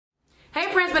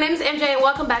name is MJ and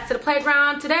welcome back to the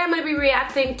playground. Today I'm going to be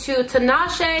reacting to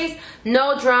Tinashe's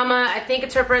No Drama. I think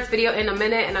it's her first video in a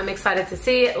minute and I'm excited to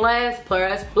see it. Let's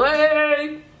press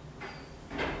play.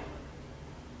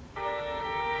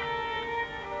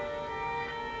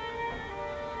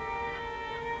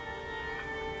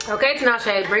 Okay,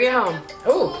 Tinashe, bring it home.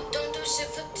 Ooh.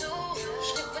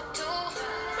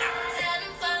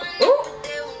 Ooh.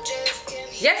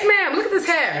 Yes, ma'am. Look at this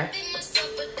hair.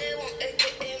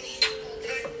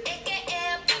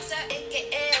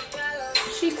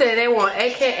 She said they want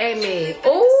AKA me.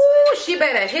 Ooh, she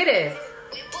better hit it.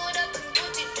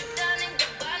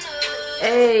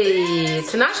 Hey,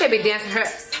 Tinashe be dancing her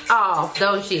off,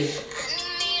 don't she?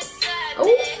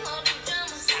 Ooh.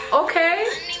 Okay.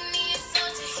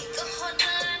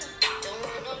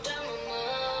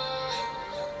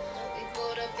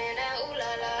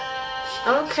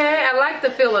 Okay, I like the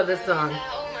feel of this song.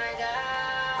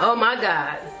 Oh my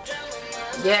God.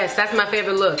 Yes, that's my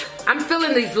favorite look. I'm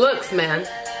feeling these looks, man.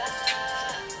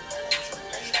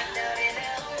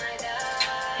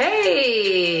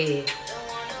 Hey.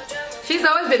 She's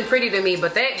always been pretty to me,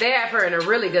 but they have her in a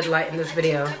really good light in this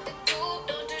video.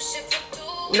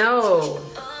 No.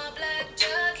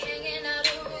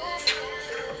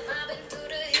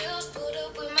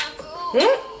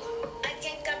 Hmm?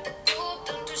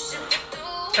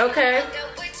 Okay.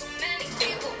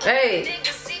 Hey.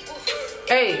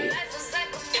 Hey.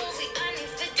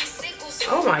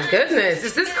 Oh my goodness.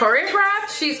 Is this choreographed?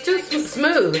 She's too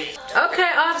smooth.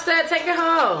 Okay, Offset, take it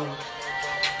home.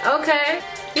 Okay.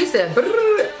 He said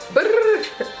brrr, brrr.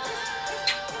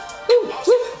 Woo,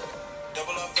 woo.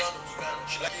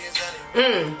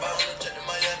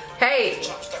 Hey.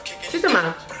 She's a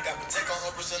mom.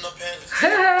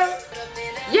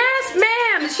 Yes,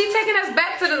 ma'am. Is she taking us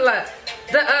back to the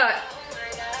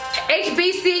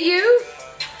HBCU?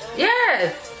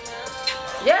 Yes.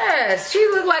 Yes. She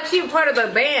looked like she was part of the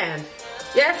band.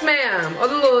 Yes, ma'am. Or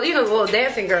the little, you know, the little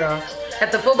dancing girl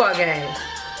at the football games.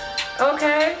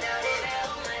 Okay.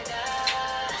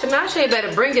 Tinashe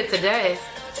better bring it today.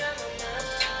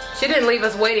 She didn't leave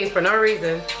us waiting for no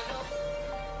reason.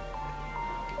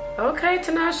 Okay,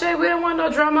 Tinashe, we don't want no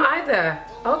drama either.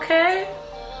 Okay.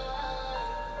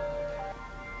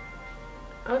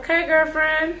 Okay,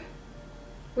 girlfriend.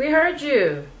 We heard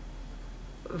you.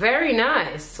 Very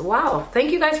nice. Wow.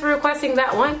 Thank you guys for requesting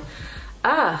that one.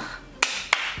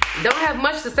 Don't have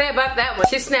much to say about that one.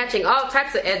 She's snatching all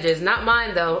types of edges. Not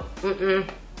mine, though.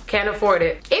 Can't afford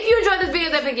it. If you enjoyed this video,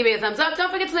 definitely give me a thumbs up.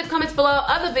 Don't forget to leave comments below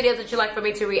other videos that you'd like for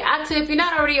me to react to. If you're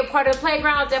not already a part of the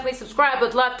playground, definitely subscribe.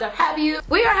 Would love to have you.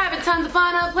 We are having tons of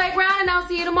fun on the playground, and I'll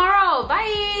see you tomorrow.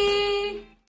 Bye!